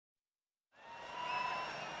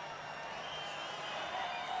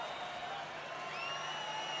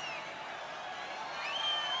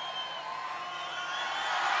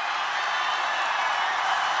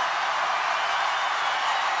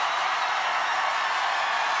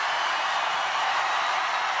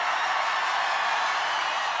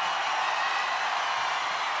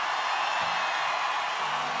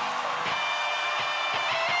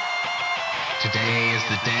Today is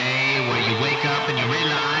the day where you wake up and you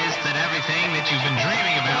realize that everything that you've been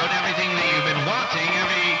dreaming about, everything that you've been wanting,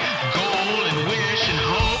 every goal and wish and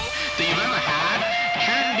hope that you've ever had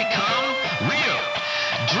can become real.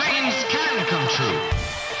 Dreams can come true.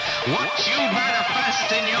 What you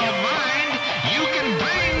manifest in your mind, you can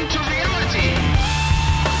bring to reality.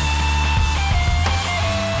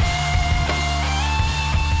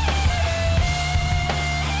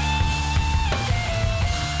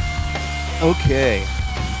 Okay.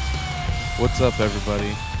 What's up,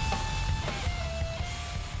 everybody?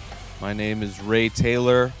 My name is Ray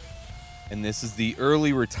Taylor, and this is the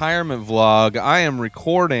early retirement vlog. I am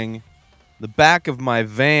recording the back of my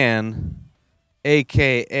van,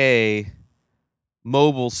 aka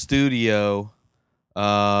mobile studio,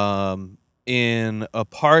 in a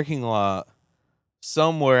parking lot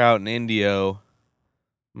somewhere out in Indio.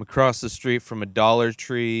 I'm across the street from a Dollar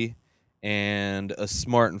Tree and a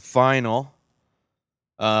Smart and Final.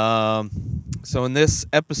 So in this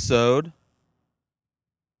episode,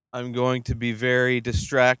 I'm going to be very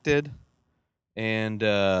distracted and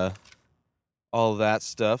all of that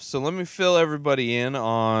stuff. So let me fill everybody in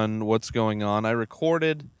on what's going on. I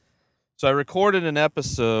recorded an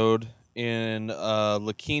episode in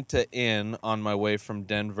La Quinta Inn on my way from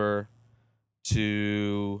Denver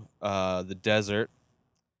to the desert,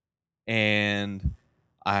 and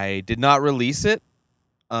I did not release it.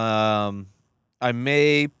 I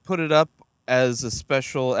may put it up as a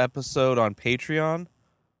special episode on Patreon,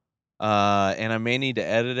 and I may need to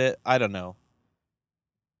edit it. I don't know.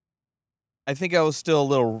 I think I was still a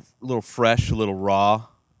little fresh, a little raw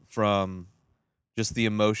from just the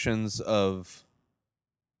emotions of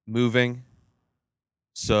moving.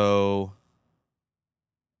 So,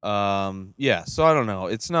 yeah. So I don't know.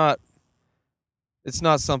 It's not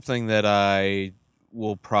something that I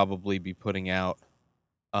will probably be putting out,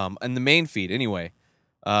 in the main feed anyway.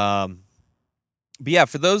 But yeah,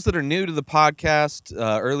 for those that are new to the podcast,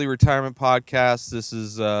 early retirement podcast, this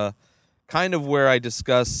is kind of where I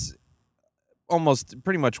discuss almost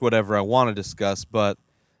pretty much whatever I want to discuss. But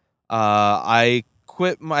I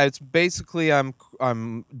quit my. It's basically I'm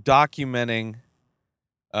documenting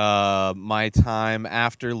my time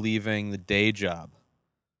after leaving the day job.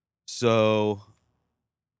 So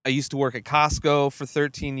I used to work at Costco for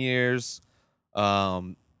 13 years.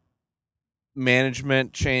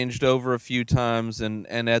 Management changed over a few times, and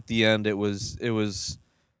at the end it was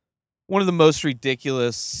one of the most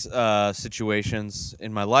ridiculous situations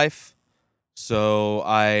in my life. So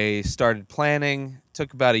I started planning.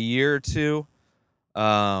 Took about a year or two,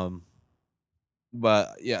 but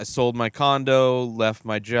yeah, I sold my condo, left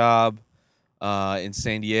my job in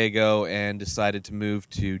San Diego, and decided to move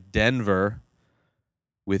to Denver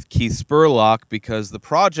with Keith Spurlock, because the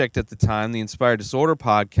project at the time, the Inspired Disorder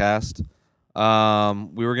podcast,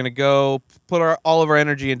 we were going to go put all of our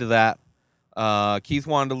energy into that. Keith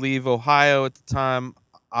wanted to leave Ohio at the time.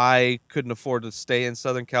 I couldn't afford to stay in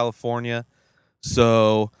Southern California,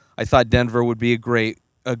 so I thought Denver would be a great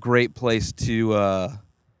place to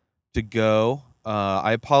go.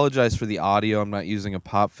 I apologize for the audio. I'm not using a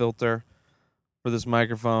pop filter for this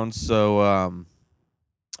microphone, so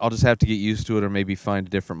I'll just have to get used to it, or maybe find a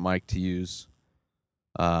different mic to use.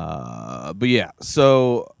 But yeah,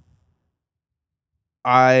 so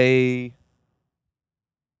what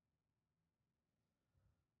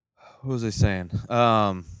was I saying?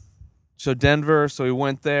 So Denver, so we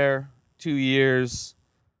went there 2 years.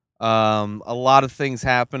 A lot of things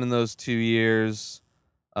happened in those 2 years,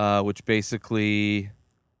 which basically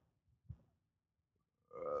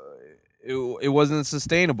it wasn't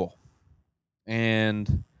sustainable.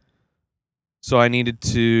 And so I needed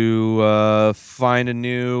to find a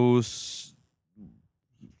new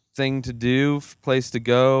thing to do, place to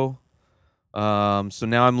go. So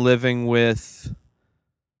now I'm living with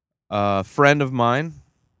a friend of mine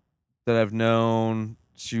that I've known.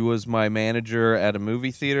 She was my manager at a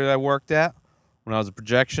movie theater that I worked at when I was a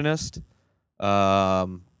projectionist,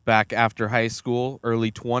 back after high school,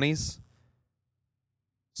 early 20s.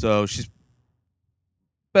 So she's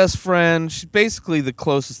best friend. She's basically the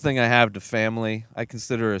closest thing I have to family. I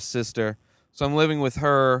consider her a sister. So I'm living with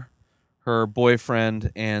her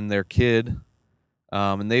boyfriend, and their kid.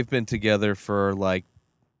 And they've been together for like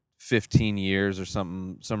 15 years or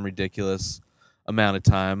something, some ridiculous amount of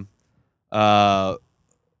time.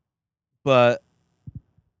 But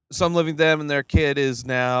so I'm living with them, and their kid is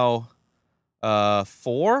now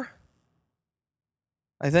 4,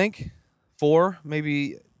 I think. 4,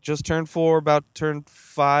 maybe just turned 4, about to turn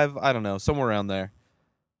 5. I don't know, somewhere around there.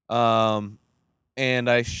 And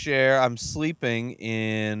I'm sleeping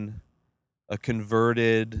in a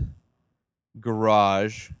converted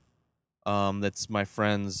garage. That's my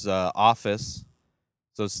friend's office.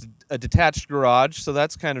 So it's a detached garage, so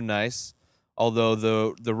that's kind of nice. Although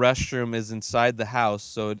the restroom is inside the house,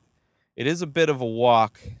 so it is a bit of a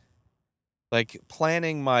walk. Like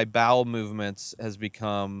planning my bowel movements has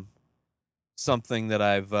become something that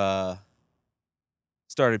I've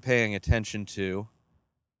started paying attention to.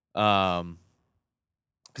 Um,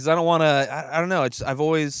 because I don't want to. I don't know. I've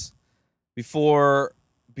always before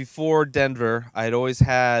before Denver, I had always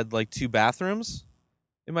had like two bathrooms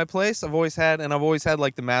in my place. I've always had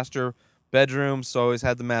like the master bedroom, so I always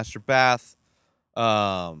had the master bath.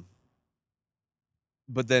 Um,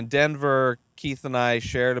 but then Denver, Keith and I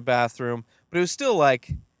shared a bathroom, but it was still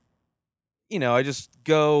like, I just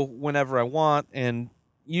go whenever I want, and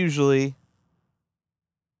usually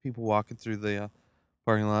people walking through the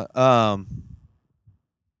parking lot.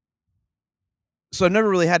 So I never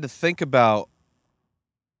really had to think about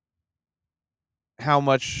how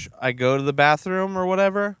much I go to the bathroom or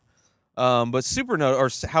whatever. But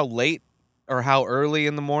how late or how early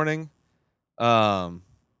in the morning. Um,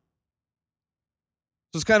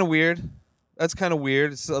 so it's kind of weird. That's kind of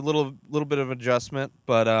weird. It's a little bit of adjustment,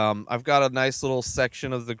 but I've got a nice little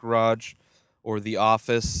section of the garage or the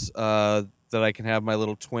office that I can have my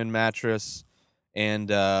little twin mattress and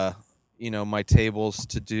my tables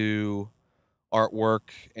to do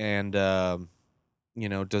artwork and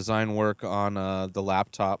design work on the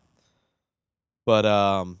laptop.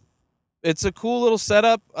 But it's a cool little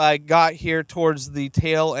setup. I got here towards the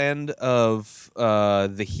tail end of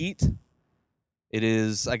the heat.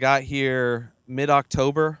 I got here mid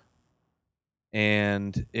October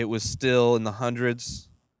and it was still in the hundreds.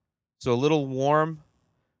 So a little warm.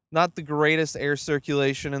 Not the greatest air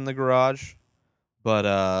circulation in the garage, but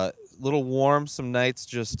a little warm. Some nights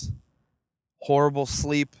just horrible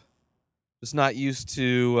sleep. Just not used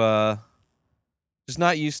to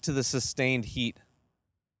the sustained heat.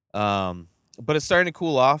 But it's starting to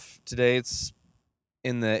cool off. Today it's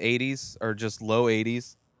in the 80s or just low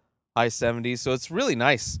 80s, high 70s. So it's really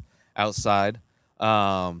nice outside.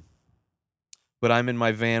 But I'm in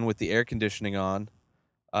my van with the air conditioning on.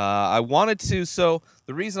 I wanted to. So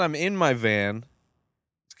the reason I'm in my van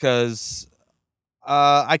is because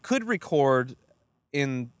I could record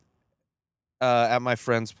in at my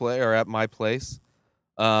friend's place or at my place,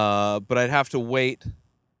 but I'd have to wait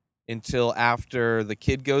until after the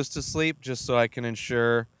kid goes to sleep, just so I can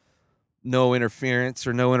ensure no interference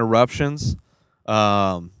or no interruptions.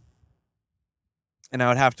 Um, and I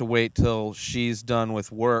would have to wait till she's done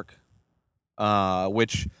with work,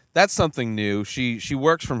 which that's something new. She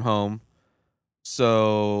works from home,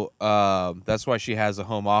 so that's why she has a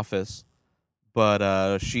home office.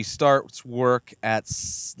 But she starts work at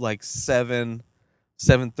like 7:30,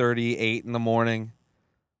 8 in the morning.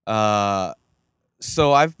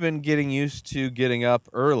 So I've been getting used to getting up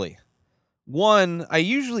early. One, I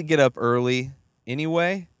usually get up early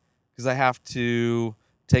anyway because I have to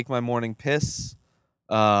take my morning piss,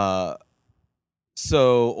 uh,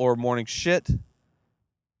 or morning shit.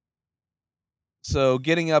 So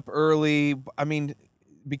getting up early, I mean,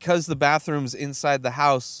 because the bathroom's inside the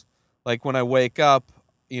house, like when I wake up,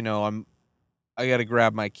 I got to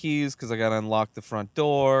grab my keys because I got to unlock the front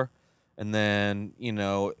door, and then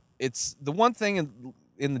it's the one thing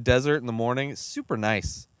in the desert in the morning. It's super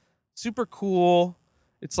nice, super cool.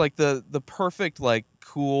 It's like the perfect like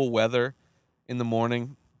cool weather in the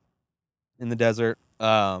morning in the desert.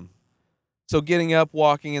 So getting up,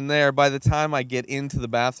 walking in there. By the time I get into the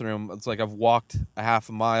bathroom, it's like I've walked a half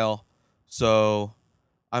a mile. So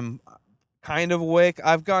I'm kind of awake.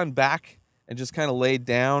 I've gone back and just kind of laid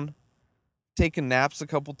down, taken naps a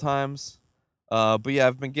couple times. But yeah,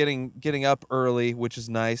 I've been getting up early, which is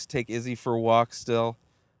nice. Take Izzy for a walk still.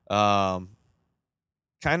 Um,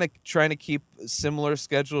 Kind of trying to keep similar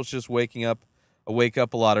schedules, just waking up. I wake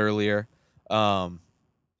up a lot earlier.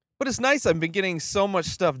 But it's nice. I've been getting so much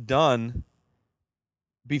stuff done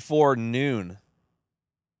before noon,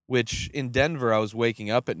 which in Denver I was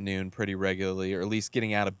waking up at noon pretty regularly, or at least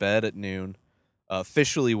getting out of bed at noon,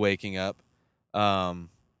 officially waking up.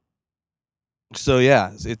 Um, so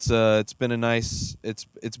yeah, it's been a nice it's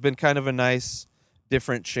been kind of a nice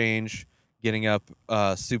different change getting up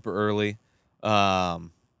super early.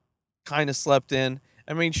 Um, Kind of slept in.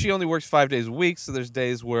 I mean, she only works 5 days a week, so there's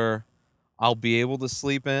days where I'll be able to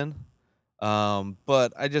sleep in.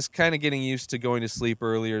 But I just kind of getting used to going to sleep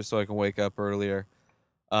earlier so I can wake up earlier.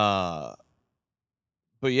 Uh,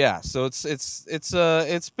 but yeah, so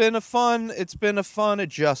it's been a fun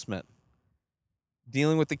adjustment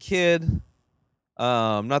dealing with the kid.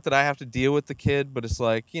 Not that I have to deal with the kid, but it's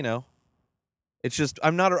like, it's just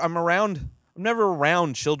I'm around never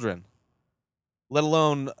around children, let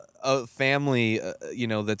alone a family,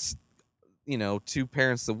 that's, two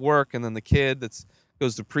parents that work and then the kid that's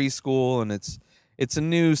goes to preschool, and it's a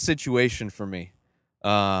new situation for me,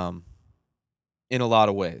 um, in a lot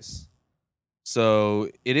of ways. So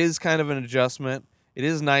it is kind of an adjustment. It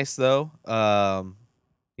is nice though.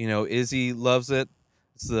 Izzy loves it.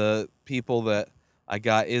 It's the people that I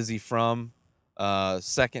got Izzy from,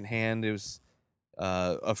 secondhand. It was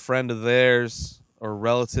a friend of theirs or a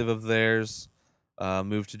relative of theirs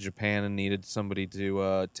moved to Japan and needed somebody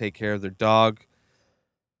to take care of their dog.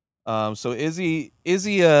 So Izzy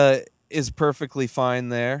is perfectly fine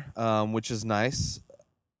there, which is nice.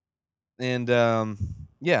 And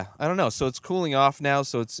yeah, I don't know. So it's cooling off now,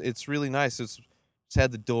 so it's really nice. It's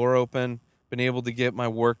had the door open, been able to get my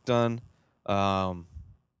work done. Um,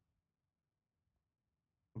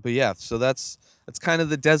 but yeah, so that's kind of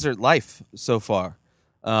the desert life so far.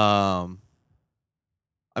 Um,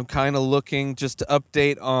 I'm kind of looking just to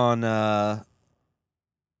update on I'm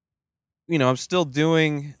still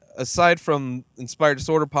doing, aside from Inspired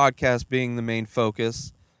Disorder podcast being the main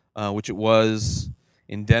focus, which it was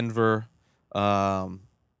in Denver. Um,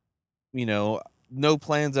 no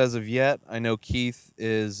plans as of yet. I know Keith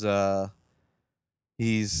is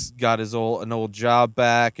he's got an old job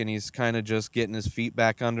back, and he's kind of just getting his feet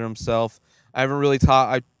back under himself. I haven't really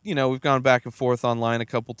talked. We've gone back and forth online a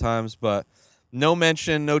couple times, but no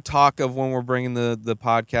mention, no talk of when we're bringing the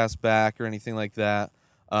podcast back or anything like that.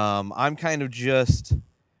 I'm kind of just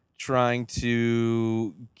trying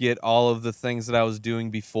to get all of the things that I was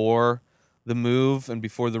doing before the move and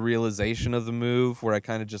before the realization of the move, where I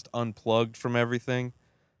kind of just unplugged from everything.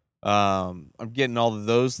 I'm getting all of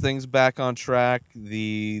those things back on track.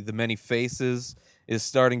 The Many Faces is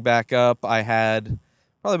starting back up. I had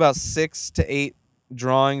probably about 6 to 8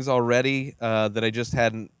 drawings already that I just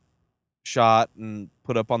hadn't shot and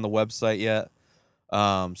put up on the website yet.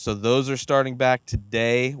 So those are starting back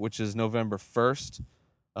today, which is November 1st.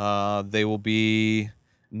 They will be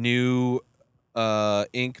new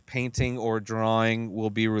ink, painting, or drawing will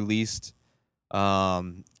be released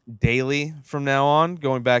daily from now on,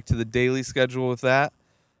 going back to the daily schedule with that.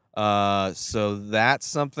 So that's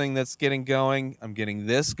something that's getting going. I'm getting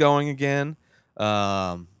this going again,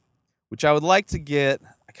 which I would like to get.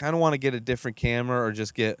 I kind of want to get a different camera, or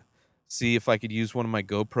just see if I could use one of my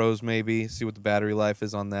GoPros, maybe see what the battery life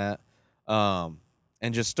is on that,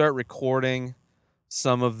 and just start recording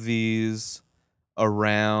some of these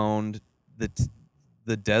around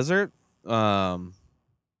the desert,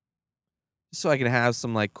 so I can have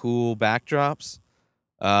some like cool backdrops.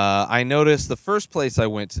 I noticed the first place I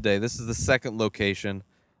went today. This is the second location.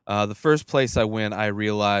 The first place I went, I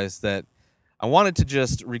realized that I wanted to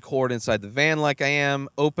just record inside the van like I am,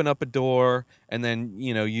 open up a door, and then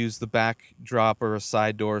use the backdrop or a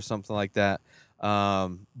side door or something like that.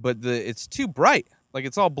 But it's too bright. Like,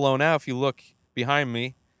 it's all blown out. If you look behind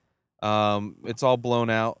me, it's all blown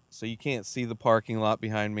out, so you can't see the parking lot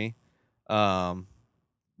behind me.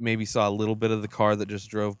 Maybe saw a little bit of the car that just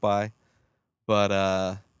drove by,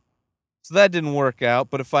 but so that didn't work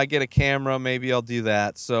out. But if I get a camera, maybe I'll do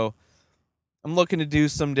that. So I'm looking to do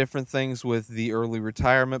some different things with the Early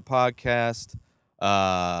Retirement podcast,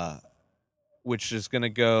 which is going to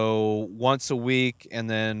go once a week and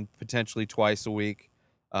then potentially twice a week.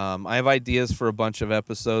 I have ideas for a bunch of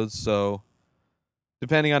episodes, so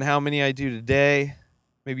depending on how many I do today,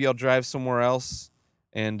 maybe I'll drive somewhere else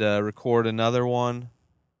and record another one.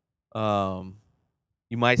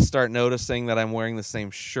 You might start noticing that I'm wearing the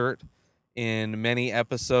same shirt in many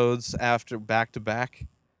episodes after back to back.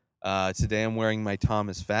 Today I'm wearing my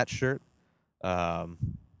Thomas Fat shirt. But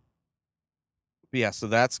yeah, so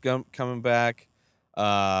that's coming back.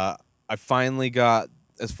 I finally got,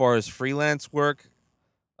 as far as freelance work,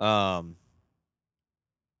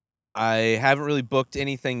 I haven't really booked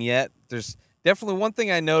anything yet. There's definitely one thing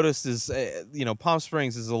I noticed is, Palm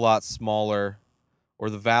Springs is a lot smaller, or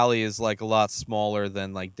the valley is like a lot smaller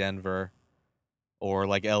than like Denver or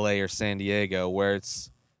like LA or San Diego, where it's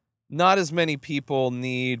not as many people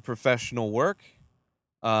need professional work.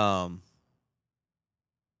 So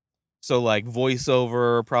like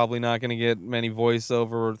voiceover, probably not going to get many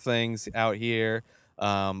voiceover things out here.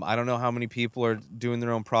 I don't know how many people are doing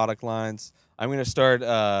their own product lines. I'm going to start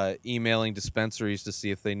emailing dispensaries to see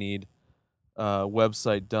if they need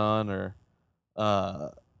website done or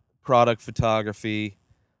product photography.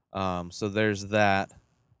 So there's that.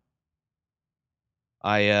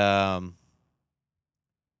 But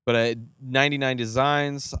at 99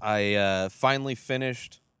 Designs, I finally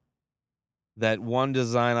finished that one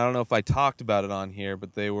design. I don't know if I talked about it on here,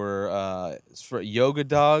 but they were it's for a yoga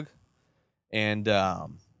dog, and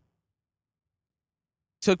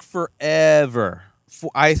took forever.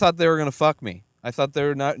 I thought they were gonna fuck me. I thought they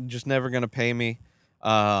were not just never gonna pay me,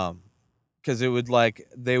 because it would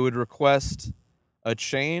they would request a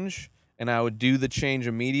change, and I would do the change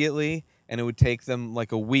immediately, and it would take them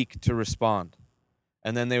like a week to respond.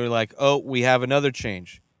 And then they were like, "Oh, we have another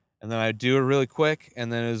change," and then I'd do it really quick,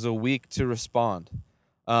 and then it was a week to respond.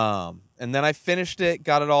 And then I finished it,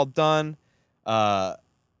 got it all done, uh,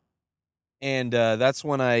 and that's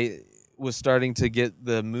when I was starting to get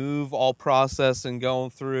the move all processed and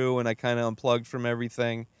going through, and I kind of unplugged from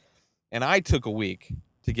everything. And I took a week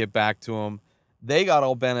to get back to them. They got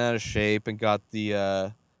all bent out of shape and got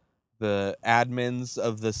the admins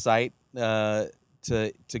of the site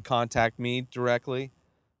to contact me directly.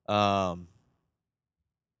 Um,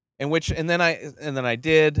 and then I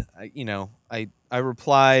did. I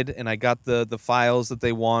replied, and I got the files that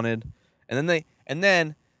they wanted, and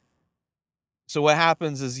then so what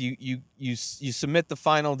happens is you submit the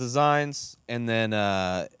final designs, and then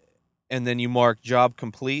you mark job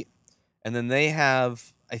complete, and then they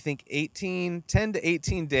have, I think, 10 to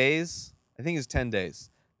 18 days. I think it's 10 days.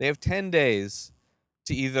 They have 10 days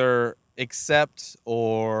to either accept,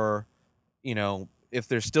 or, if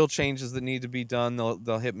there's still changes that need to be done,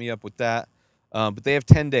 they'll hit me up with that. But they have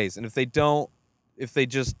 10 days, and if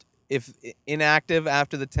inactive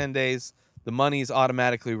after the 10 days, the money is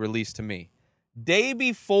automatically released to me. The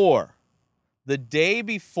day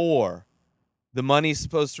before the money's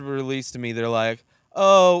supposed to be released to me, they're like,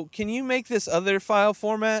 "Oh, can you make this other file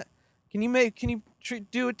format? Can you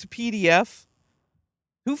do it to PDF?"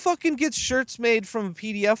 Who fucking gets shirts made from a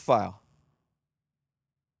PDF file?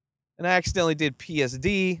 And I accidentally did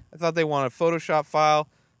PSD. I thought they wanted a Photoshop file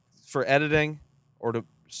for editing, or to,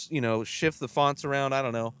 shift the fonts around. I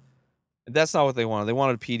don't know. That's not what they wanted. They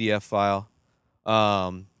wanted a PDF file.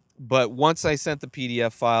 But once I sent the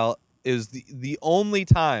PDF file, it was the only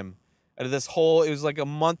time out of this whole, it was like a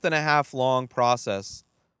month and a half long process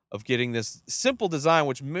of getting this simple design,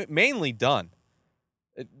 which mainly done.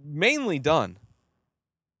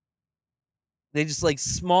 They just like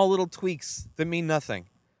small little tweaks that mean nothing.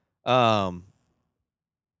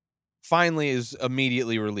 Finally is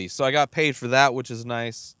immediately released. So I got paid for that, which is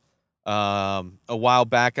nice. A while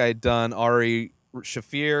back, I had done Ari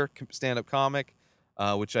Shafir, stand-up comic,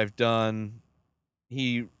 which I've done.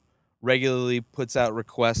 He regularly puts out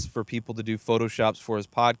requests for people to do Photoshops for his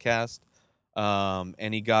podcast.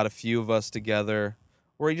 And he got a few of us together,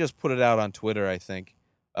 or he just put it out on Twitter, I think,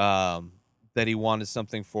 that he wanted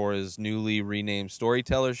something for his newly renamed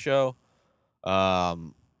Storyteller show.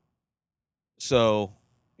 So,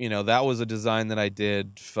 that was a design that I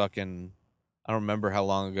did I don't remember how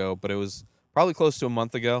long ago, but it was probably close to a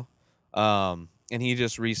month ago. And he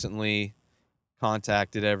just recently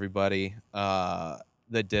contacted everybody that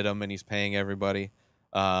did them, and he's paying everybody.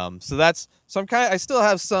 So I still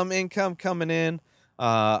have some income coming in.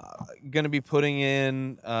 Going to be putting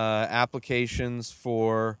in applications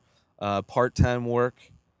for part-time work,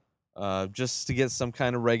 just to get some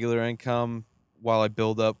kind of regular income while I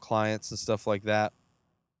build up clients and stuff like that.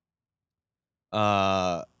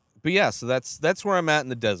 But yeah, so that's where I'm at in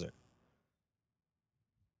the desert.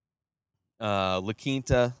 La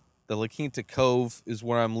Quinta, the La Quinta Cove is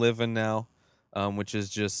where I'm living now, which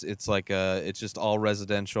is it's just all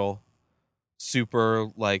residential, super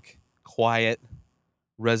like quiet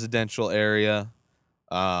residential area.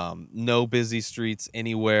 No busy streets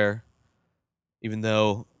anywhere, even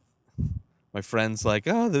though my friend's like,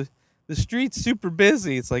 "Oh, the street's super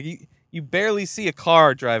busy." It's like you barely see a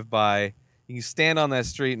car drive by. You stand on that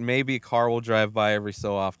street, and maybe a car will drive by every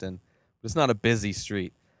so often. But it's not a busy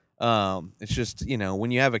street. It's just,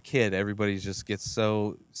 when you have a kid, everybody just gets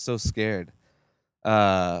so scared.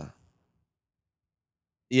 Yeah,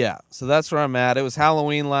 so that's where I'm at. It was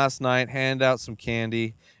Halloween last night. Hand out some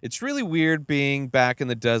candy. It's really weird being back in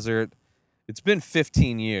the desert. It's been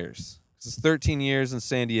 15 years. It's 13 years in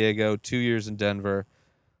San Diego, 2 years in Denver.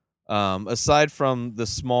 Aside from the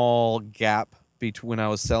small gap between when I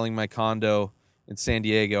was selling my condo in San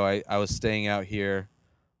Diego, I was staying out here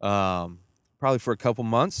probably for a couple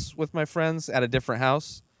months with my friends at a different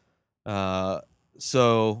house. But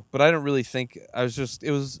I don't really think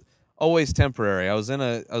it was always temporary. I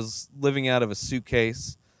was living out of a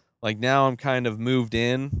suitcase. Like now I'm kind of moved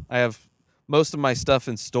in. I have most of my stuff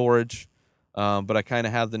in storage, but I kind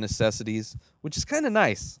of have the necessities, which is kind of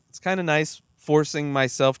nice. It's kind of nice forcing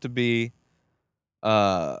myself to be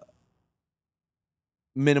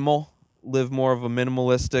minimal, live more of a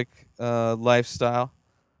minimalistic lifestyle.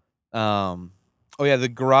 Oh yeah, the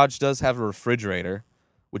garage does have a refrigerator,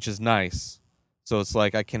 which is nice. So it's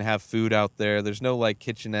like I can have food out there. There's no like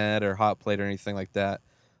kitchenette or hot plate or anything like that.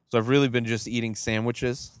 So I've really been just eating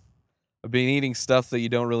sandwiches. I've been eating stuff that you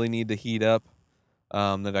don't really need to heat up,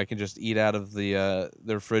 that I can just eat out of the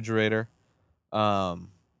refrigerator.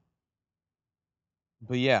 Um,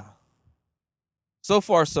 but yeah, so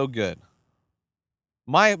far so good.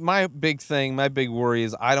 My big thing, my big worry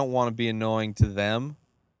is I don't want to be annoying to them,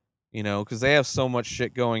 because they have so much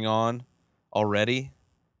shit going on already.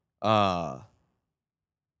 Uh,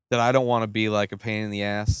 that I don't want to be like a pain in the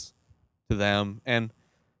ass to them. And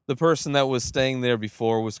the person that was staying there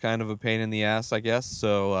before was kind of a pain in the ass, I guess.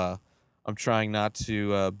 So I'm trying not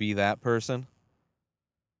to be that person.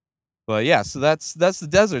 But yeah, so that's the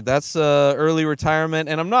desert. That's early retirement,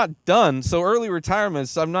 and I'm not done. So early retirement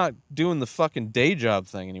is I'm not doing the fucking day job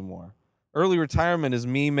thing anymore. Early retirement is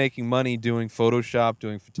me making money doing Photoshop,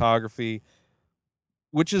 doing photography,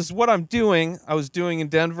 which is what I'm doing. I was doing in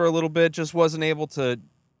Denver a little bit, just wasn't able to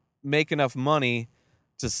make enough money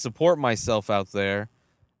to support myself out there.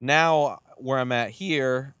 Now where I'm at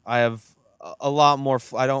here, I have a lot more.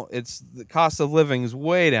 I don't. It's the cost of living is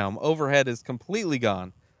way down. Overhead is completely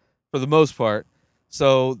gone for the most part,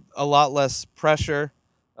 so a lot less pressure.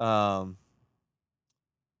 Um,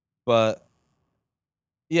 but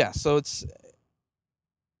yeah, so it's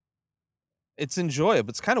enjoyable.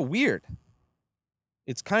 It's kind of weird.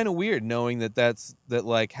 It's kind of weird knowing that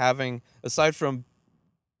like having aside from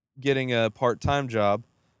getting a part-time job,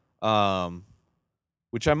 um,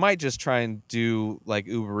 which I might just try and do like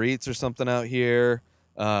Uber Eats or something out here.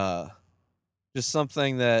 Uh, just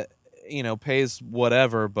something that, pays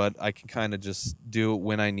whatever, but I can kind of just do it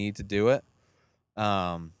when I need to do it.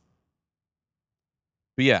 Um,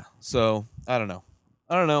 but yeah, so I don't know.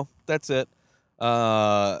 I don't know. That's it.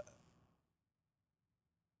 Uh,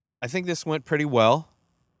 I think this went pretty well.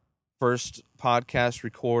 First podcast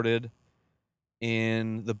recorded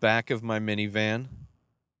in the back of my minivan.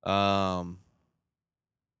 Um,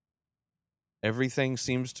 Everything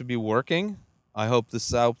seems to be working. I hope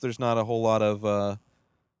there's not a whole lot of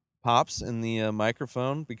pops in the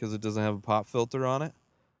microphone because it doesn't have a pop filter on it.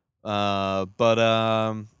 But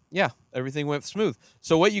yeah, everything went smooth.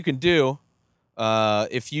 So what you can do,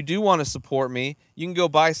 if you do want to support me, you can go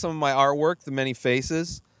buy some of my artwork, The Many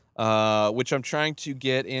Faces, which I'm trying to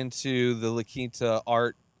get into the La Quinta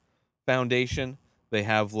Art Foundation. They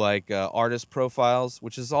have like artist profiles,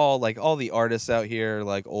 which is all like all the artists out here,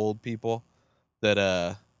 like old people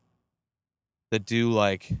that that do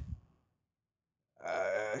like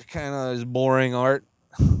kind of boring art,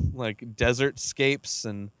 like desert scapes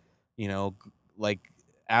and like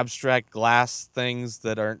abstract glass things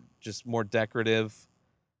that aren't just more decorative.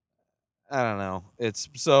 I don't know. It's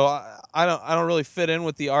so I don't really fit in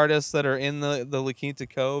with the artists that are in the La Quinta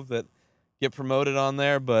Cove that get promoted on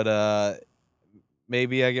there, but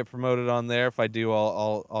maybe I get promoted on there. If I do,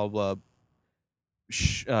 I'll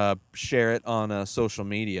share it on social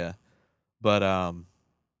media. But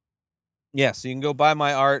yeah, so you can go buy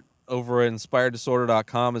my art over at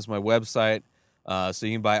inspireddisorder.com is my website. So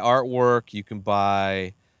you can buy artwork, you can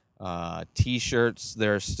buy t-shirts.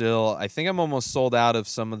 There are still, I think I'm almost sold out of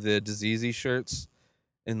some of the Diseasy shirts.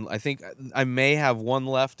 And I think I may have one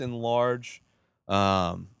left in large.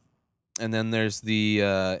 And then there's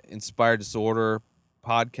the Inspired Disorder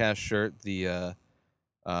podcast shirt, the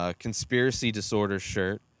Conspiracy Disorder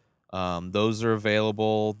shirt. Those are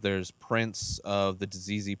available. There's prints of the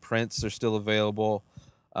Diseasy prints are still available.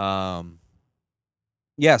 Yeah,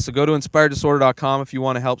 so go to inspireddisorder.com if you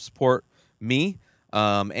want to help support me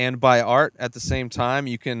and buy art at the same time.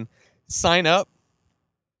 You can sign up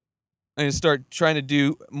and start trying to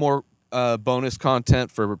do more bonus content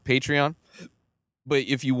for Patreon. But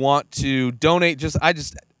if you want to donate, I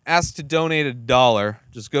just ask to donate $1.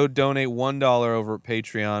 Just go donate $1 over at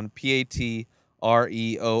Patreon,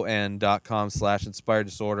 patreon.com/inspired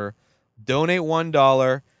disorder. Donate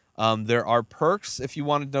 $1. There are perks if you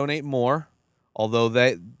want to donate more, although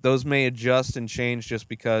those may adjust and change just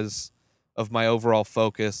because of my overall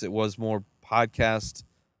focus. It was more podcast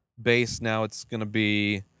based. Now it's going to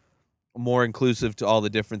be more inclusive to all the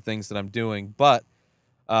different things that I'm doing. But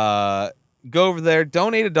go over there,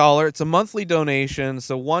 donate $1. It's a monthly donation,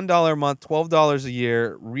 so $1 a month, $12 a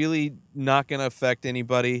year. Really not going to affect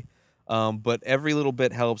anybody, but every little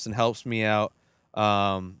bit helps and helps me out.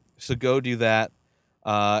 So go do that.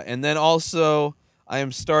 And then also, I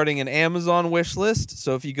am starting an Amazon wish list.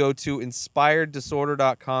 So if you go to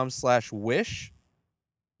inspireddisorder.com/wish,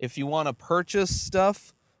 if you want to purchase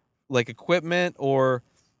stuff like equipment, or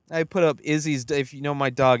I put up Izzy's, if you know my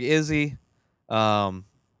dog Izzy,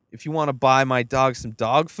 if you want to buy my dog some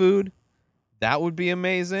dog food, that would be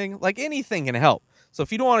amazing. Like, anything can help. So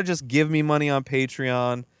if you don't want to just give me money on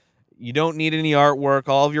Patreon, you don't need any artwork.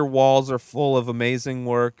 All of your walls are full of amazing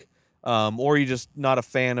work. Or you're just not a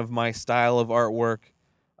fan of my style of artwork.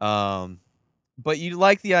 But you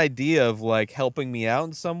like the idea of like helping me out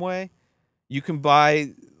in some way. You can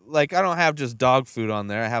buy, like, I don't have just dog food on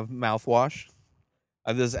there. I have mouthwash. I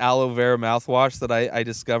have this aloe vera mouthwash that I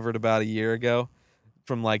discovered about a year ago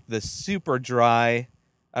from like the super dry.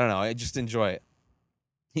 I don't know. I just enjoy it.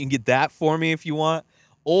 You can get that for me if you want.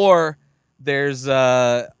 Or there's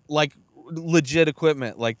like legit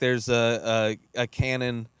equipment. Like there's a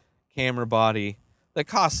Canon camera body that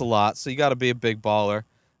costs a lot, so you got to be a big baller.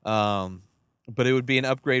 But it would be an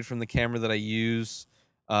upgrade from the camera that I use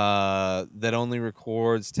that only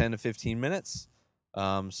records 10 to 15 minutes.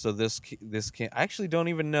 So this can, I actually don't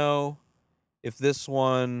even know if this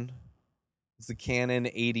one is the Canon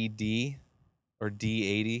 80D or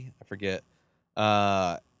D80. I forget.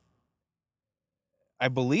 I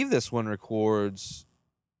believe this one records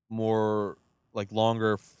more like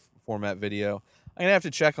longer format video. I'm gonna have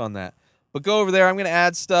to check on that. But go over there. I'm gonna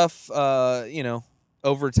add stuff,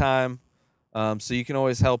 over time. So you can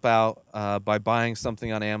always help out by buying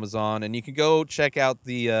something on Amazon, and you can go check out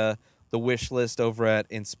the wish list over at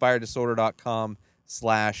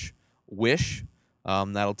inspireddisorder.com/wish.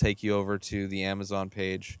 That'll take you over to the Amazon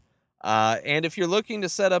page. And if you're looking to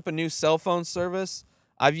set up a new cell phone service,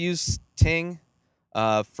 I've used Ting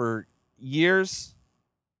for years.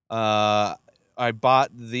 I bought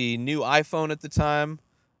the new iPhone at the time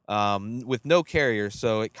with no carrier,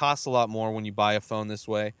 so it costs a lot more when you buy a phone this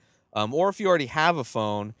way. Or if you already have a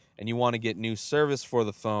phone and you want to get new service for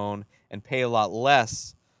the phone and pay a lot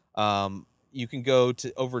less, you can go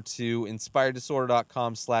over to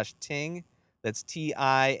inspireddisorder.com/ting. That's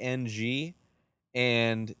TING.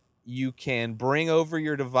 And you can bring over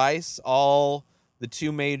your device. All the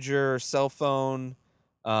two major cell phone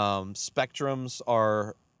spectrums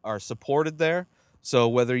are supported there. So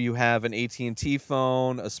whether you have an AT&T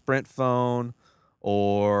phone, a Sprint phone,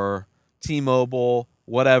 or T-Mobile,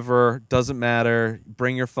 whatever, doesn't matter.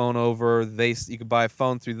 Bring your phone over. You can buy a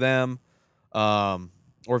phone through them. Or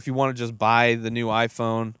if you want to just buy the new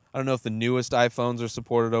iPhone, I don't know if the newest iPhones are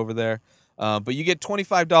supported over there, but you get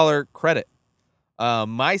 $25 credit.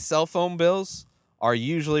 My cell phone bills are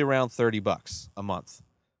usually around $30 a month.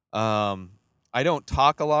 I don't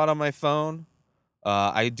talk a lot on my phone.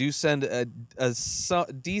 I do send a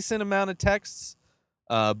decent amount of texts,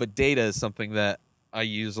 but data is something that I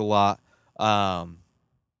use a lot. But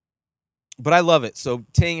I love it. So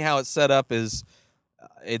Ting, how it's set up is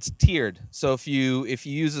it's tiered. So if you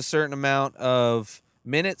use a certain amount of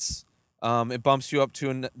minutes, it bumps you up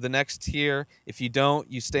to the next tier. If you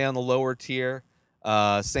don't, you stay on the lower tier.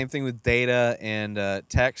 Same thing with data and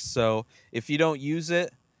text. So if you don't use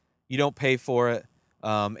it, you don't pay for it.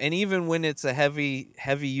 And even when it's a heavy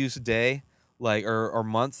use day, like or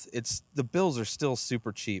month, the bills are still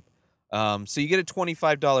super cheap. So you get a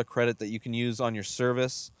 $25 credit that you can use on your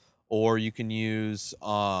service, or you can use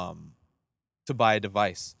to buy a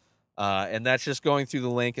device. And that's just going through the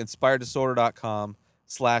link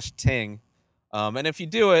inspireddisorder.com/ting. And if you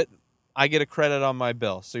do it, I get a credit on my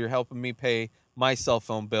bill. So you're helping me pay my cell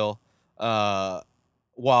phone bill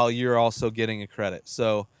while you're also getting a credit.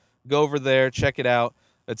 So go over there, check it out.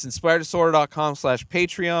 It's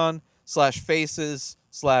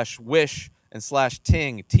inspireddisorder.com/patreon/faces/wish and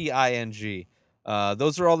 /ting, TING.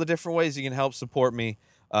 Those are all the different ways you can help support me.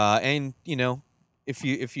 And if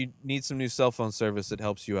you need some new cell phone service, it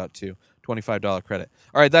helps you out too. $25 credit.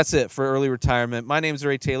 All right, that's it for early retirement. My name is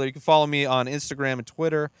Ray Taylor. You can follow me on Instagram and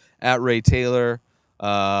Twitter at Ray Taylor.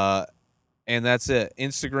 And that's it.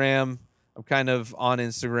 Instagram, I'm kind of on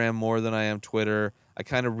Instagram more than I am Twitter. I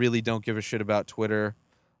kind of really don't give a shit about Twitter.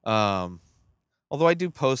 Although I do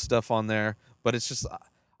post stuff on there, but it's just,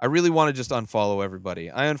 I really want to just unfollow everybody.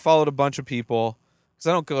 I unfollowed a bunch of people because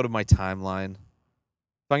I don't go to my timeline.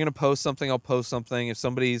 If I'm going to post something, I'll post something. If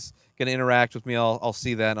somebody's going to interact with me, I'll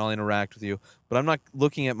see that and I'll interact with you. But I'm not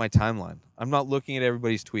looking at my timeline. I'm not looking at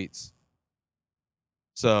everybody's tweets.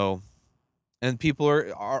 So, and people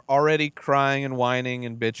are already crying and whining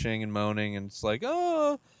and bitching and moaning, and it's like,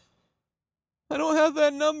 oh, I don't have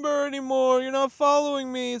that number anymore. You're not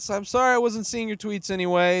following me. I'm sorry I wasn't seeing your tweets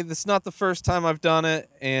anyway. This is not the first time I've done it,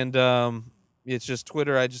 and it's just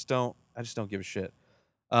Twitter. I just don't give a shit.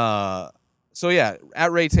 So yeah,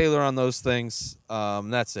 at Ray Taylor on those things.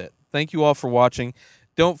 That's it. Thank you all for watching.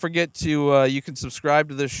 Don't forget to you can subscribe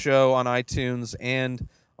to this show on iTunes and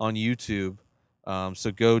on YouTube.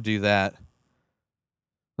 So go do that.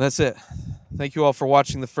 That's it. Thank you all for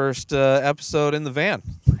watching the first episode in the van.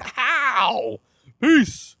 Wow.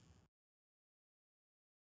 Peace.